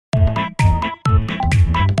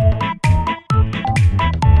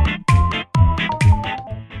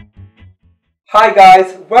Hi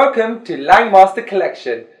guys, welcome to Langmaster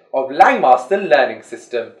collection of Langmaster Learning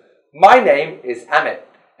System. My name is Amit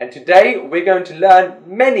and today we're going to learn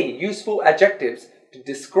many useful adjectives to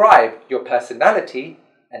describe your personality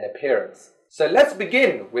and appearance. So let's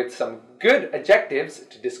begin with some good adjectives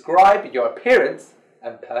to describe your appearance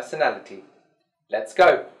and personality. Let's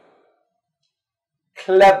go.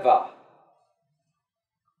 Clever.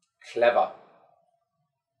 Clever.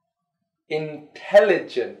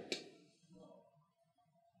 Intelligent.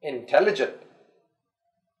 Intelligent.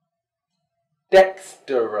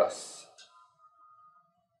 Dexterous.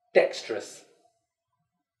 Dexterous.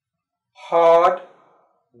 Hard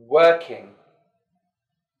working.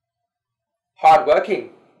 Hard working.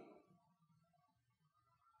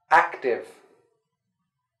 Active.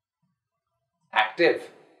 Active.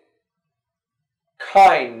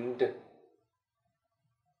 Kind.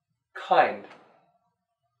 Kind.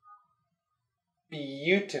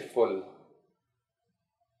 Beautiful.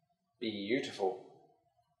 Beautiful.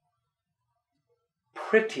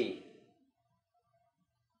 Pretty.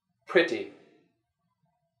 Pretty.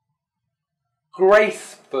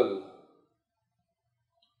 Graceful.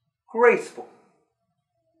 Graceful.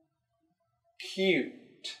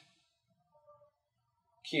 Cute.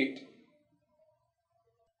 Cute.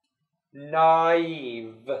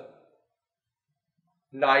 Naive.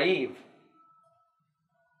 Naive.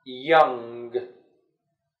 Young.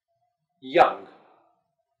 Young.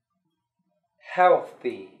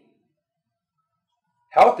 Healthy.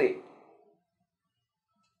 Healthy.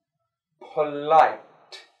 Polite.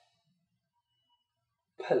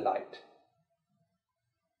 Polite.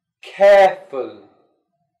 Careful.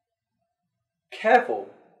 Careful.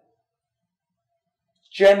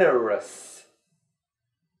 Generous.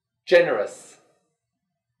 Generous.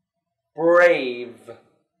 Brave.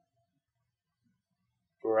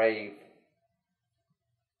 Brave.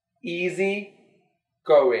 Easy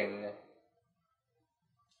going.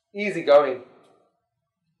 Easy going.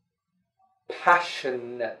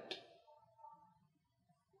 Passionate.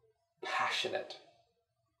 Passionate.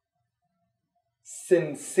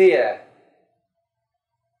 Sincere.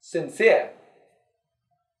 Sincere.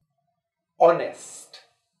 Honest.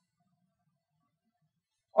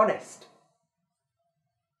 Honest.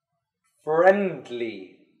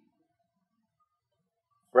 Friendly.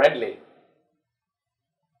 Friendly.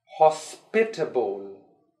 Hospitable.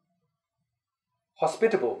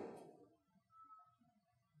 Hospitable.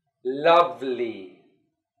 Lovely.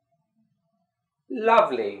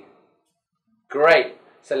 Lovely. Great.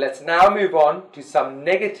 So let's now move on to some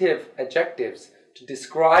negative adjectives to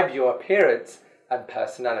describe your appearance and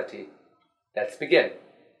personality. Let's begin.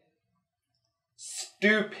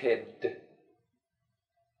 Stupid.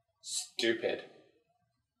 Stupid.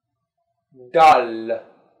 Dull.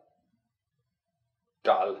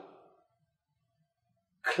 Dull.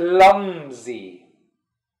 Clumsy.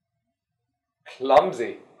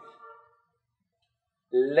 Clumsy.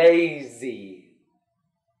 Lazy.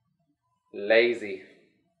 Lazy.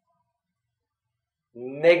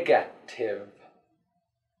 Negative.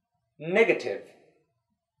 Negative.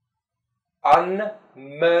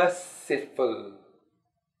 Unmerciful.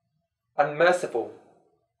 Unmerciful.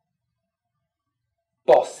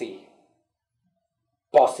 Bossy.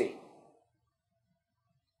 Bossy.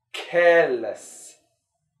 Careless.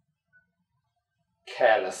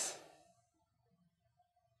 Careless.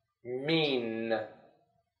 Mean.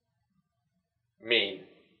 Mean.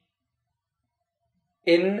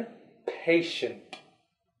 Impatient.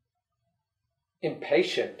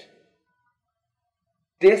 Impatient.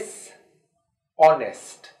 Dishonest.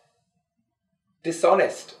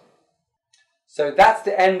 Dishonest. So that's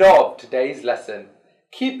the end of today's lesson.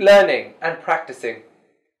 Keep learning and practicing.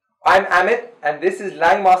 I'm Amit and this is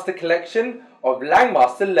Langmaster collection of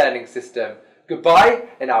Langmaster Learning System. Goodbye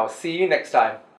and I'll see you next time.